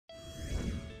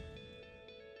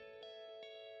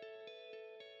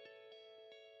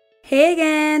Hey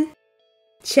again!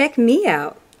 Check me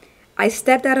out. I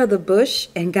stepped out of the bush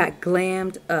and got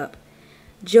glammed up.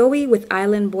 Joey with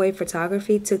Island Boy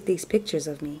Photography took these pictures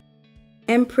of me.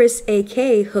 Empress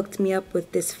AK hooked me up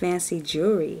with this fancy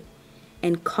jewelry.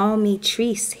 And Call Me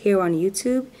Treese here on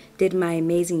YouTube did my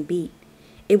amazing beat.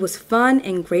 It was fun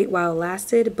and great while it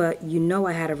lasted, but you know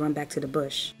I had to run back to the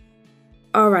bush.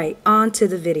 Alright, on to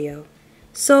the video.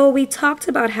 So we talked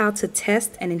about how to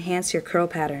test and enhance your curl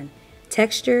pattern,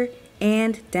 texture,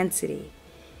 and density.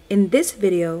 In this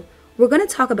video, we're going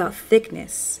to talk about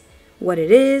thickness, what it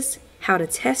is, how to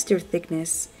test your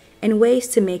thickness, and ways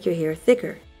to make your hair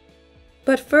thicker.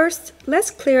 But first, let's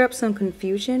clear up some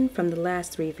confusion from the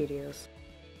last 3 videos.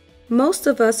 Most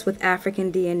of us with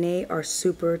African DNA are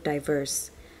super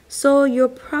diverse, so you're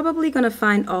probably going to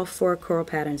find all 4 curl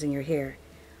patterns in your hair.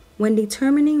 When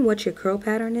determining what your curl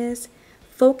pattern is,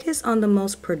 focus on the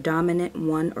most predominant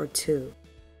 1 or 2.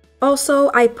 Also,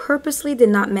 I purposely did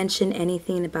not mention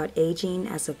anything about aging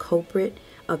as a culprit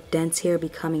of dense hair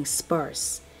becoming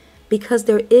sparse, because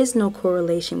there is no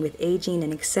correlation with aging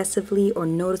and excessively or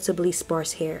noticeably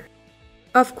sparse hair.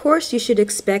 Of course, you should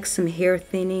expect some hair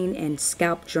thinning and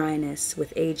scalp dryness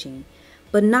with aging,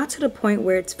 but not to the point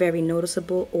where it's very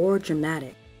noticeable or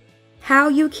dramatic. How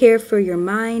you care for your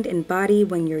mind and body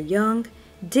when you're young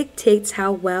dictates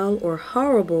how well or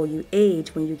horrible you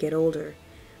age when you get older.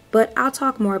 But I'll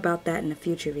talk more about that in a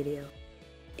future video.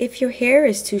 If your hair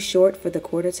is too short for the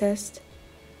quarter test,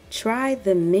 try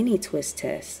the mini twist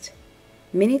test.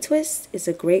 Mini twist is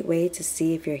a great way to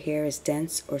see if your hair is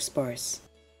dense or sparse.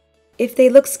 If they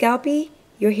look scalpy,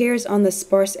 your hair is on the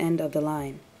sparse end of the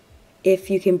line. If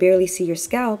you can barely see your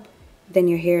scalp, then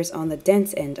your hair is on the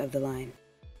dense end of the line.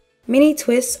 Mini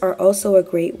twists are also a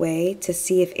great way to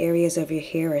see if areas of your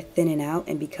hair are thinning out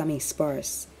and becoming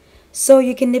sparse, so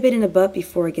you can nip it in the butt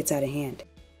before it gets out of hand.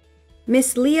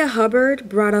 Miss Leah Hubbard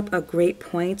brought up a great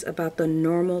point about the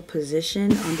normal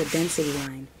position on the density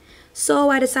line, so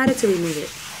I decided to remove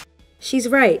it. She's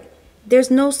right,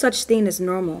 there's no such thing as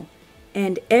normal,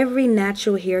 and every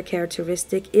natural hair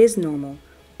characteristic is normal,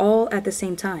 all at the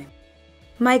same time.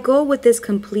 My goal with this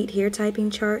complete hair typing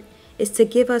chart is to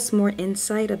give us more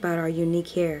insight about our unique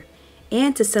hair,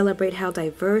 and to celebrate how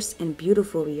diverse and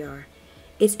beautiful we are.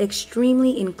 It's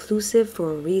extremely inclusive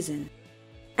for a reason.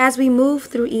 As we move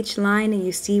through each line and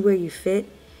you see where you fit,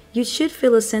 you should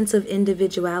feel a sense of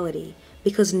individuality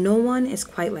because no one is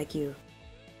quite like you.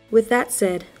 With that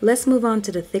said, let's move on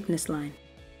to the thickness line.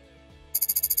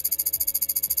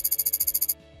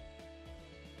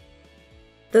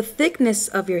 The thickness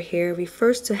of your hair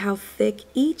refers to how thick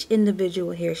each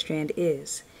individual hair strand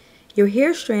is. Your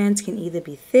hair strands can either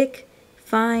be thick,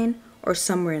 fine, or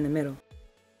somewhere in the middle.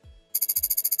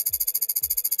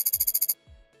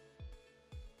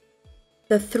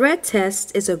 The thread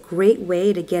test is a great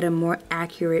way to get a more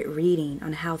accurate reading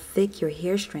on how thick your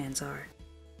hair strands are.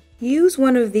 Use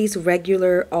one of these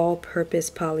regular all-purpose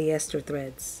polyester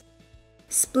threads.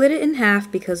 Split it in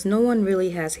half because no one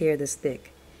really has hair this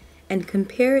thick, and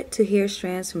compare it to hair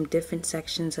strands from different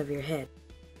sections of your head.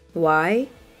 Why?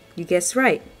 You guessed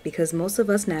right, because most of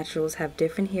us naturals have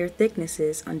different hair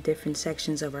thicknesses on different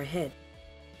sections of our head.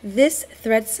 This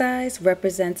thread size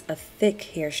represents a thick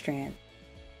hair strand.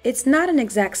 It's not an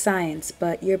exact science,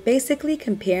 but you're basically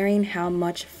comparing how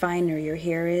much finer your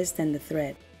hair is than the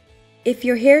thread. If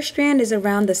your hair strand is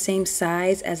around the same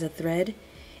size as a thread,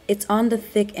 it's on the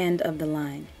thick end of the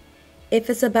line. If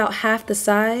it's about half the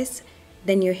size,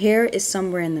 then your hair is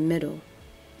somewhere in the middle.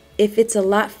 If it's a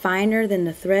lot finer than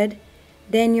the thread,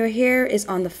 then your hair is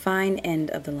on the fine end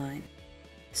of the line.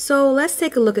 So let's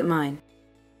take a look at mine.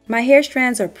 My hair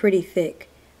strands are pretty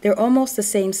thick. They're almost the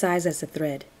same size as the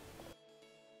thread.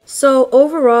 So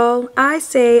overall, I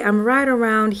say I'm right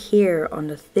around here on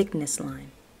the thickness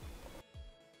line.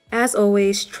 As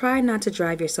always, try not to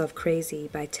drive yourself crazy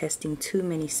by testing too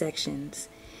many sections.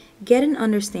 Get an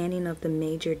understanding of the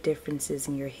major differences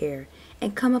in your hair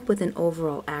and come up with an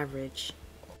overall average.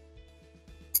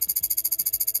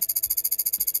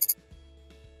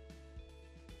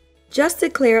 Just to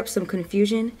clear up some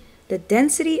confusion, the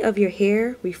density of your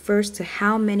hair refers to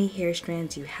how many hair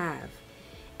strands you have,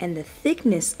 and the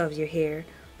thickness of your hair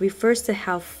refers to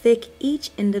how thick each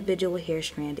individual hair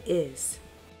strand is.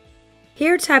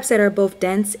 Hair types that are both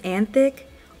dense and thick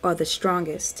are the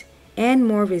strongest and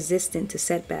more resistant to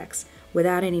setbacks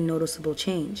without any noticeable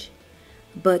change.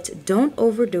 But don't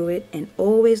overdo it and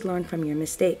always learn from your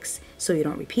mistakes so you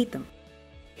don't repeat them.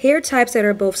 Hair types that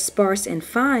are both sparse and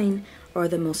fine are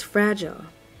the most fragile.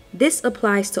 This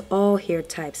applies to all hair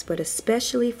types, but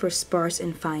especially for sparse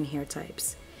and fine hair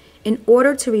types. In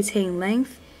order to retain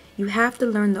length, You have to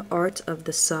learn the art of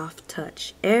the soft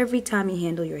touch every time you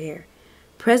handle your hair.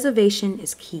 Preservation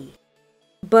is key.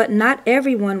 But not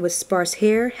everyone with sparse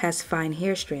hair has fine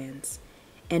hair strands,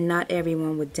 and not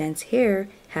everyone with dense hair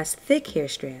has thick hair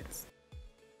strands.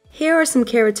 Here are some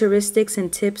characteristics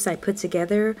and tips I put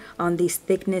together on these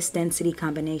thickness-density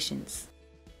combinations.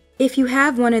 If you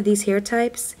have one of these hair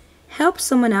types, help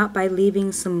someone out by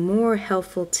leaving some more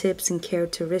helpful tips and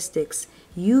characteristics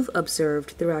you've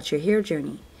observed throughout your hair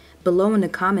journey below in the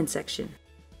comment section.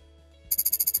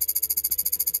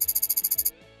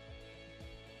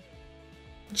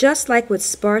 Just like with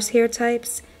sparse hair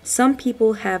types, some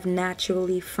people have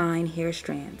naturally fine hair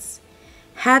strands.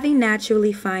 Having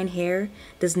naturally fine hair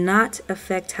does not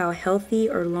affect how healthy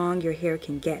or long your hair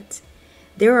can get.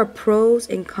 There are pros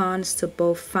and cons to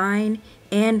both fine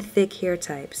and thick hair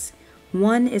types.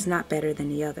 One is not better than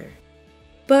the other.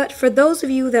 But for those of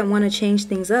you that want to change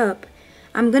things up,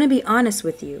 I'm going to be honest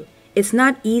with you. It's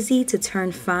not easy to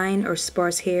turn fine or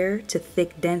sparse hair to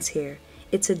thick, dense hair.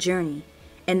 It's a journey,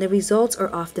 and the results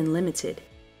are often limited.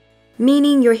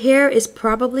 Meaning your hair is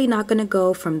probably not going to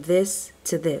go from this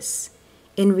to this.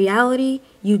 In reality,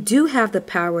 you do have the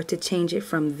power to change it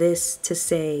from this to,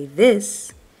 say,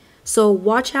 this. So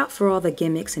watch out for all the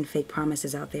gimmicks and fake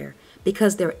promises out there,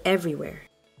 because they're everywhere.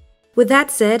 With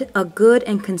that said, a good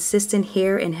and consistent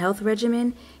hair and health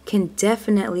regimen can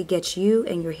definitely get you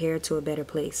and your hair to a better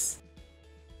place.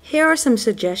 Here are some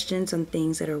suggestions on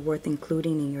things that are worth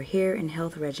including in your hair and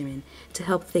health regimen to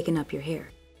help thicken up your hair.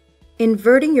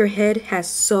 Inverting your head has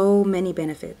so many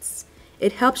benefits.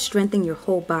 It helps strengthen your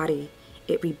whole body.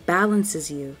 It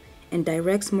rebalances you and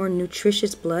directs more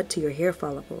nutritious blood to your hair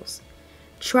follicles.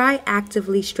 Try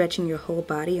actively stretching your whole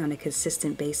body on a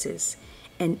consistent basis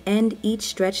and end each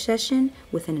stretch session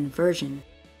with an inversion.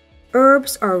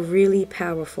 Herbs are really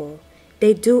powerful.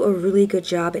 They do a really good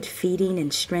job at feeding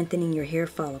and strengthening your hair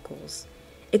follicles.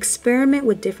 Experiment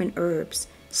with different herbs,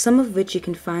 some of which you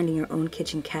can find in your own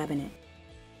kitchen cabinet.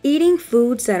 Eating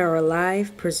foods that are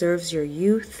alive preserves your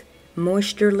youth,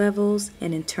 moisture levels,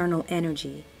 and internal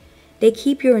energy. They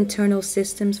keep your internal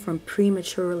systems from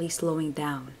prematurely slowing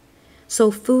down.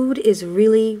 So food is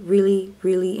really, really,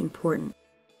 really important.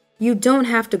 You don't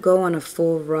have to go on a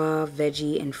full raw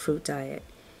veggie and fruit diet.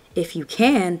 If you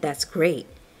can, that's great.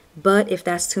 But if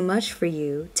that's too much for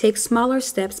you, take smaller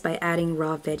steps by adding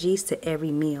raw veggies to every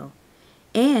meal.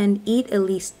 And eat at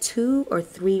least 2 or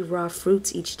 3 raw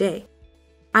fruits each day.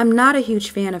 I'm not a huge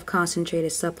fan of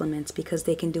concentrated supplements because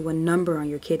they can do a number on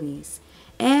your kidneys.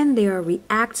 And they are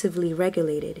reactively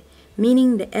regulated,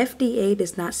 meaning the FDA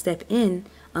does not step in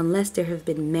unless there have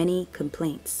been many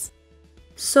complaints.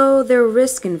 So there are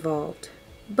risks involved.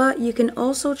 But you can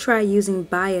also try using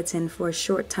biotin for a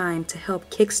short time to help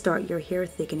kickstart your hair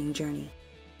thickening journey.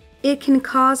 It can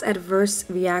cause adverse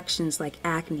reactions like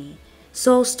acne,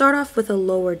 so start off with a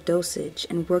lower dosage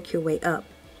and work your way up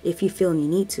if you feel you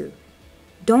need to.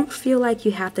 Don't feel like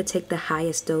you have to take the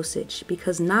highest dosage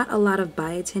because not a lot of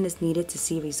biotin is needed to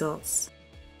see results.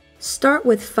 Start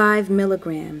with 5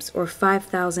 milligrams or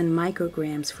 5,000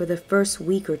 micrograms for the first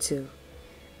week or two.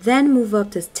 Then move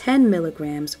up to 10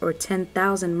 milligrams or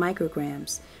 10,000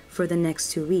 micrograms for the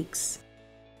next 2 weeks.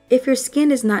 If your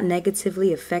skin is not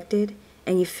negatively affected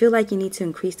and you feel like you need to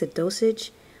increase the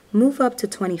dosage, move up to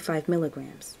 25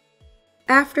 milligrams.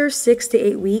 After 6 to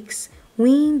 8 weeks,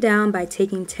 wean down by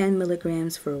taking 10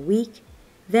 milligrams for a week,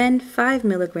 then 5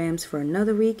 milligrams for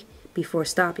another week before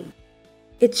stopping.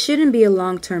 It shouldn't be a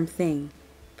long-term thing.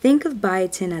 Think of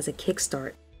biotin as a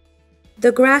kickstart.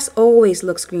 The grass always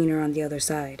looks greener on the other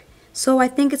side, so I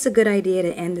think it's a good idea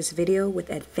to end this video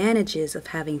with advantages of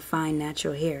having fine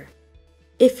natural hair.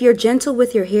 If you're gentle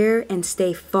with your hair and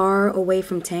stay far away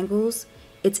from tangles,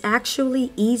 it's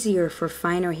actually easier for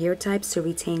finer hair types to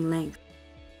retain length.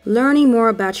 Learning more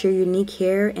about your unique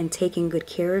hair and taking good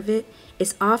care of it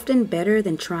is often better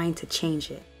than trying to change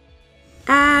it.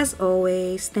 As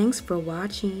always, thanks for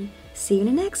watching. See you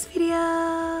in the next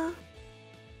video.